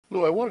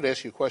Lou, I wanted to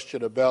ask you a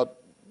question about,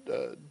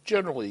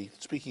 generally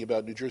speaking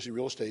about New Jersey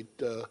real estate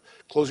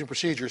closing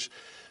procedures.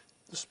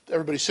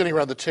 Everybody's sitting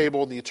around the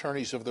table, and the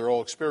attorneys have their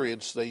all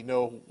experience. They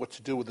know what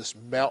to do with this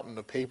mountain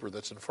of paper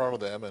that's in front of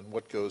them and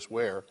what goes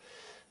where.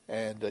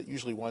 And it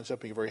usually winds up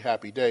being a very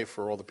happy day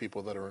for all the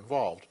people that are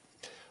involved.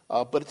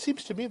 But it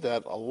seems to me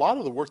that a lot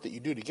of the work that you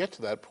do to get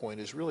to that point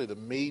is really the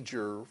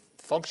major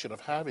function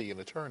of having an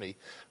attorney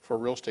for a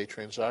real estate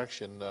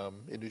transaction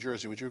in New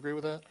Jersey. Would you agree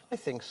with that? I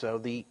think so.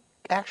 The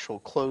actual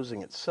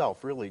closing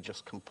itself really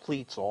just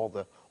completes all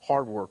the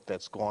hard work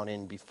that's gone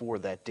in before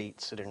that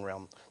date sitting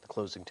around the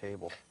closing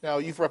table. Now,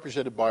 you've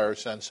represented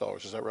buyers and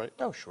sellers, is that right?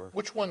 Oh, sure.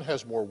 Which one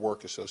has more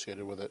work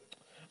associated with it?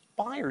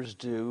 Buyers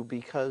do,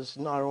 because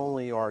not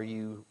only are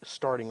you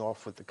starting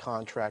off with the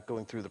contract,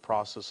 going through the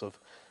process of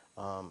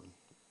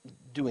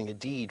doing a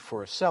deed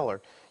for a seller,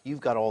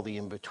 you've got all the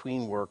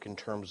in-between work in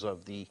terms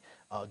of the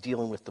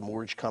dealing with the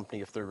mortgage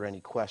company if there are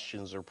any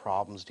questions or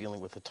problems, dealing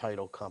with the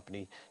title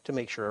company to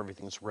make sure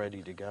everything's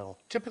ready to go.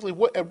 Typically,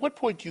 at what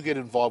point do you get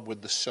involved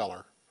with the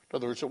seller? In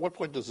other words, at what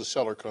point does the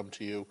seller come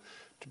to you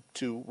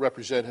to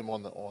represent him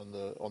on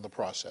the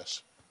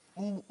process?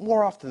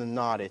 More often than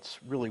not, it's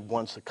really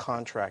once the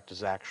contract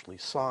is actually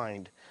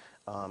signed.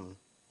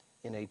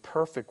 In a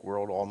perfect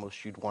world,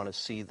 almost, you'd want to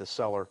see the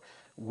seller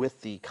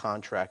with the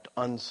contract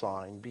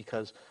unsigned,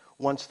 because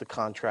once the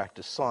contract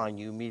is signed,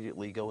 you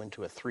immediately go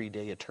into a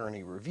 3-day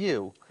attorney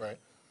review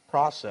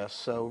process.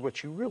 So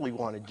what you really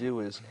want to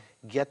do is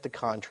get the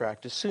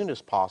contract as soon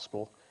as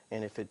possible,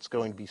 and if it's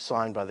going to be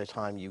signed by the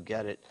time you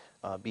get it,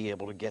 be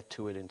able to get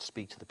to it and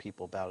speak to the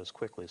people about it as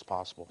quickly as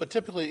possible. But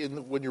typically,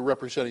 when you're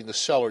representing the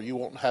seller, you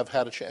won't have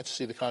had a chance to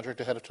see the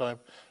contract ahead of time?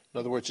 In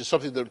other words, it's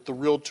something that the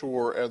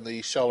realtor and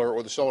the seller,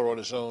 or the seller on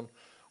his own,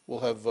 will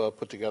have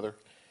put together?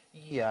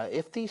 Yeah,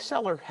 if the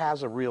seller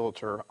has a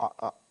realtor,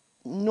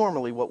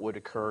 normally what would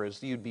occur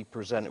is you'd be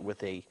presented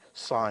with a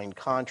signed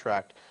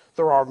contract.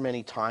 There are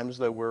many times,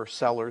 though, where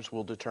sellers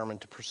will determine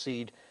to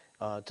proceed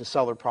to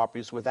sell their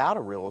properties without a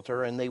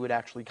realtor, and they would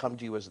actually come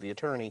to you as the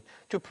attorney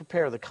to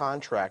prepare the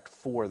contract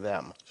for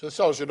them. So the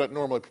sellers are not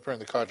normally preparing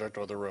the contract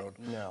on their own?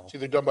 No. It's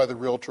either done by the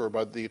realtor or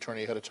by the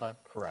attorney ahead of time?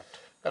 Correct.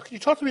 Now, can you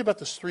talk to me about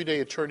this 3-day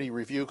attorney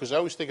review? Because I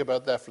always think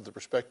about that from the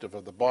perspective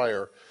of the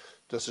buyer.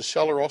 Does the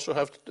seller also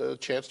have a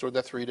chance during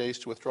that 3 days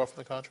to withdraw from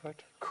the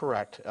contract?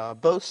 Correct.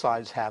 Both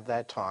sides have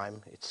that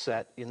time. It's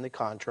set in the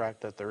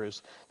contract that there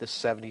is this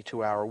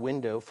 72-hour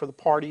window for the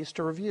parties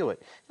to review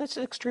it. And it's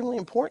an extremely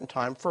important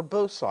time for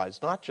both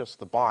sides, not just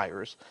the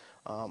buyers.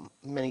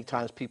 Many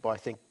times people, I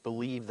think,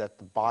 believe that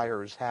the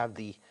buyers have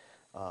the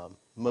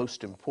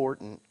most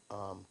important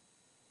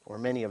or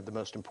many of the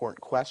most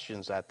important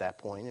questions at that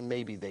point, and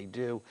maybe they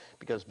do,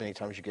 because many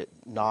times you get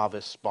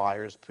novice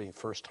buyers, being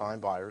first-time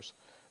buyers.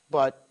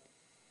 But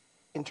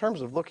in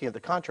terms of looking at the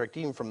contract,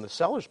 even from the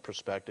seller's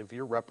perspective, if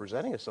you're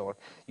representing a seller,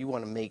 you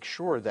want to make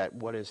sure that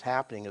what is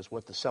happening is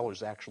what the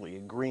seller's actually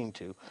agreeing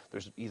to.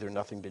 There's either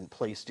nothing been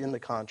placed in the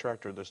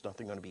contract or there's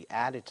nothing going to be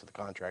added to the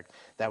contract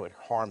that would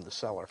harm the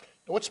seller.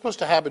 Now, what's supposed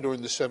to happen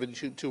during the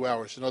 72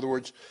 hours? In other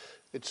words,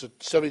 it's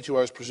 72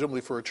 hours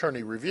presumably for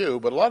attorney review,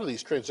 but a lot of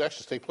these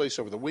transactions take place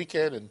over the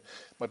weekend, and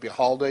it might be a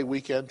holiday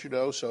weekend,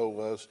 so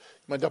you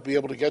might not be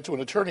able to get to an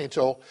attorney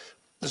until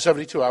the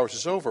 72 hours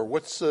is over.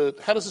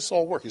 How does this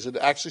all work? Is it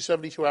actually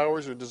 72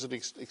 hours, or does it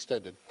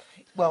extend it?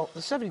 Well,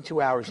 the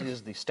 72 hours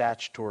is the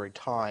statutory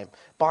time.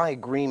 By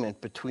agreement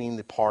between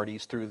the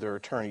parties through their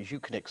attorneys, you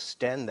can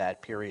extend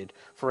that period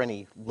for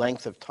any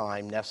length of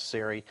time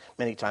necessary.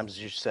 Many times,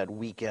 as you said,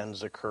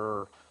 weekends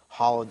occur,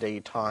 holiday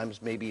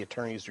times. Maybe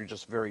attorneys are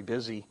just very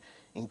busy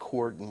in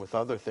court and with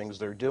other things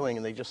they're doing,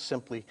 and they just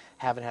simply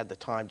haven't had the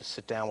time to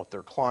sit down with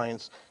their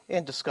clients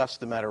and discuss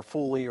the matter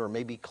fully, or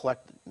maybe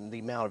collect the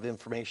amount of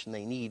information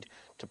they need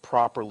to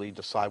properly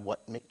decide what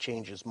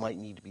changes might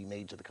need to be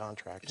made to the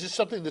contract. Is this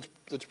something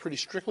that's pretty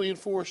strictly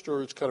enforced,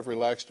 or it's kind of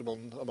relaxed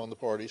among the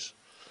parties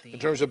in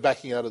terms of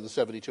backing out of the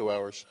 72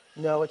 hours?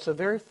 No, it's a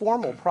very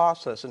formal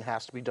process and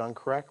has to be done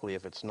correctly.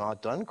 If it's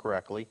not done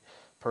correctly,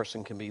 a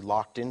person can be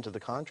locked into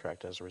the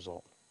contract as a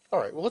result. All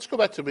right, well, let's go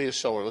back to me as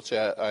seller. Let's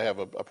say I have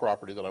a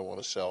property that I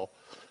want to sell.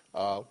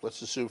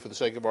 Let's assume, for the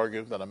sake of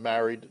argument, that I'm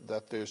married,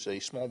 that there's a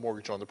small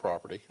mortgage on the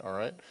property, all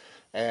right?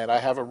 And I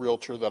have a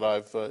realtor that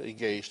I've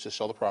engaged to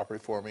sell the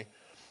property for me.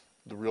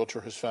 The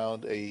realtor has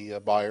found a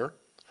buyer.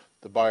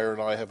 The buyer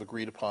and I have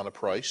agreed upon a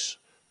price.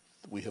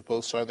 We have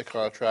both signed the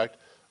contract.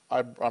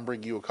 I'm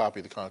bringing you a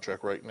copy of the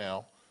contract right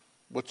now.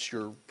 What's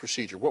your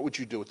procedure? What would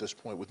you do at this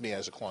point with me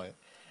as a client?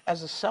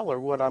 As a seller,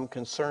 what I'm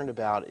concerned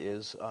about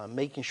is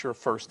making sure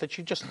first that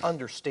you just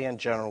understand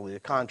generally the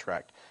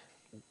contract.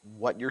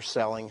 What you're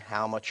selling,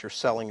 how much you're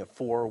selling it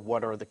for,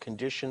 what are the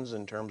conditions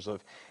in terms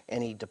of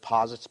any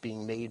deposits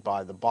being made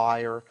by the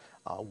buyer,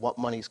 what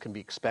monies can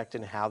be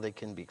expected and how they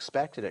can be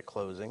expected at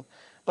closing.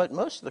 But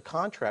most of the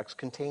contracts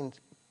contain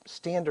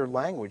standard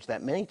language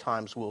that many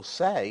times will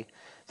say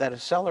that a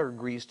seller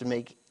agrees to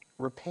make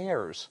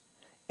repairs,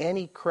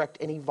 correct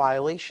any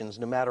violations,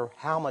 no matter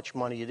how much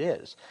money it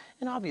is.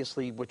 And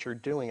obviously what you're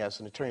doing as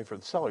an attorney for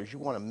the seller is you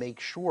want to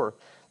make sure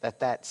that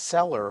that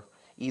seller,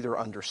 either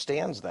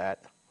understands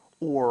that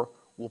or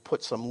will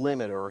put some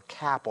limit or a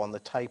cap on the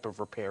type of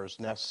repairs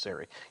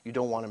necessary. You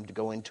don't want them to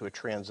go into a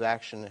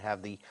transaction and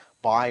have the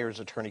buyer's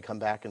attorney come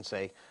back and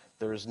say,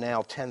 there's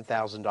now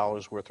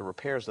 $10,000 worth of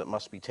repairs that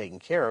must be taken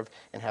care of,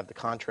 and have the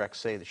contract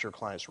say that your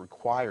client is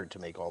required to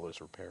make all those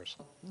repairs.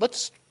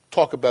 Let's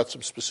talk about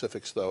some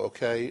specifics, though,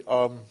 okay?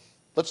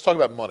 Let's talk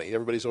about money.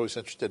 Everybody's always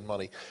interested in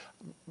money.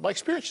 My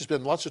experience has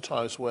been lots of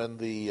times when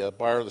the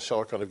buyer and the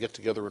seller kind of get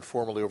together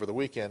informally over the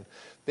weekend,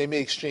 they may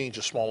exchange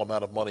a small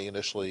amount of money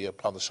initially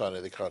upon the signing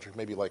of the contract,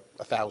 maybe like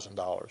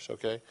 $1,000,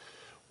 okay?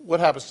 What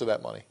happens to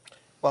that money?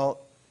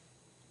 Well,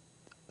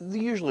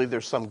 usually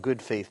there's some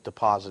good faith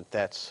deposit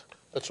that's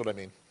what I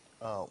mean.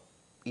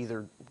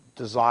 either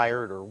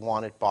desired or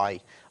wanted by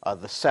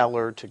the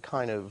seller to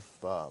kind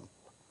of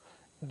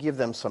give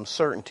them some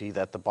certainty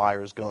that the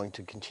buyer is going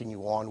to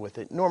continue on with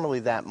it. Normally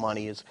that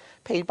money is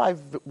paid by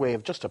way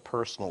of just a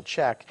personal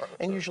check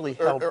and usually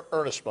held...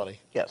 Earnest money.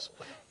 Yes,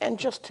 and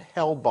just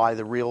held by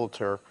the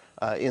realtor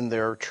in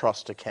their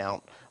trust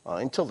account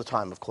until the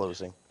time of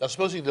closing. Now,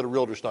 supposing that a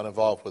realtor's not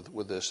involved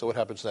with this, so what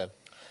happens then?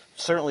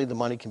 Certainly the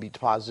money can be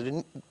deposited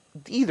in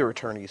either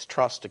attorney's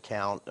trust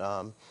account,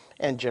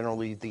 and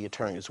generally the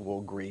attorneys will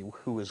agree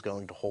who is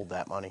going to hold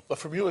that money. But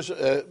from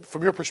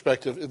your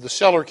perspective, if the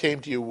seller came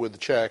to you with the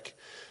check,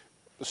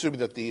 assuming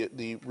that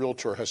the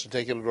realtor has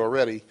taken it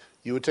already,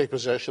 you would take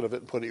possession of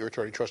it and put it in your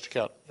attorney trust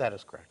account? That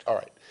is correct. All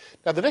right.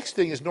 Now, the next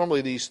thing is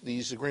normally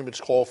these agreements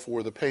call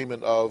for the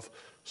payment of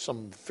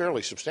some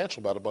fairly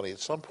substantial amount of money at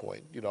some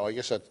point. You know, I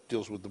guess that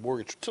deals with the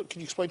mortgage. Can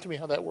you explain to me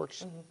how that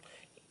works? Mm-hmm.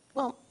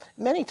 Well,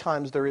 many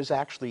times there is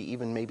actually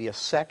even maybe a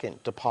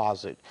second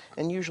deposit,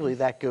 and usually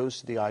that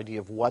goes to the idea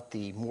of what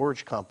the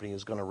mortgage company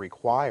is going to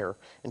require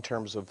in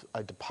terms of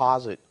a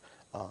deposit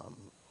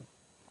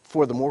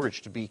for the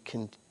mortgage to be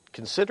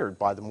considered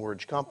by the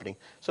mortgage company.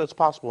 So it's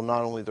possible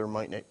not only there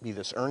might not be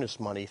this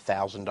earnest money,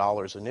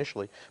 $1,000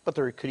 initially, but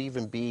there could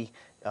even be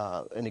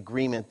an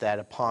agreement that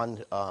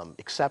upon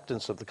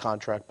acceptance of the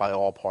contract by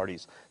all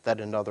parties, that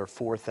another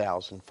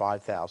 $4,000,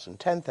 $5,000,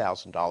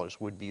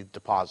 $10,000 would be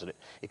deposited.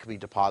 It could be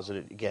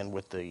deposited again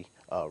with the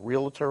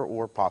realtor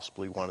or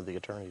possibly one of the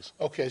attorneys.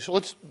 Okay, so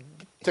let's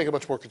take a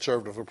much more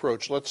conservative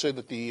approach. Let's say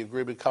that the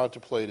agreement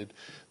contemplated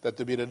that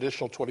there be an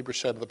additional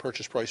 20% of the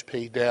purchase price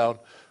paid down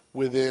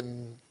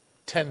within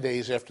 10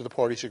 days after the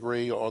parties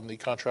agree on the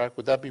contract.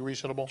 Would that be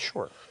reasonable?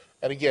 Sure.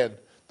 And again,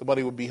 the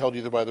money would be held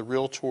either by the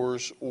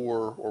realtors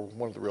or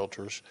one of the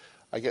realtors.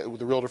 I get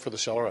the realtor for the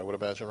seller, I would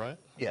imagine, right?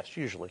 Yes,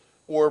 usually.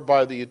 Or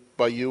by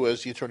you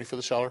as the attorney for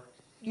the seller?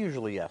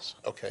 Usually, yes.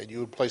 Okay,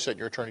 you would place that in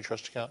your attorney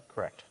trust account?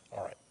 Correct.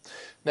 All right.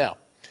 Now,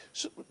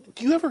 so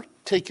do you ever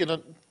take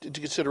into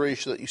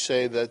consideration that you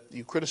say that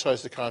you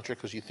criticize the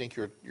contract because you think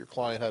your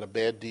client had a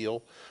bad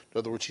deal? In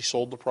other words, he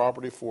sold the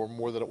property for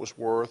more than it was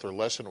worth or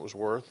less than it was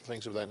worth,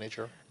 things of that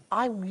nature?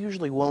 I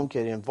usually won't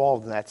get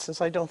involved in that since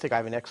I don't think I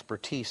have an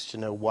expertise to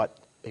know what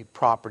a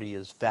property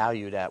is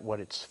valued at, what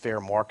its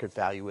fair market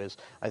value is.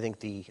 I think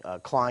the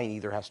client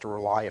either has to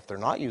rely, if they're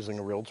not using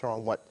a realtor,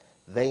 on what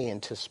they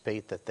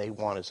anticipate that they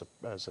want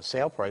as a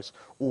sale price,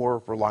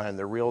 or rely on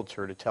their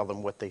realtor to tell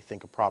them what they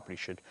think a property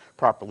should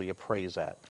properly appraise at.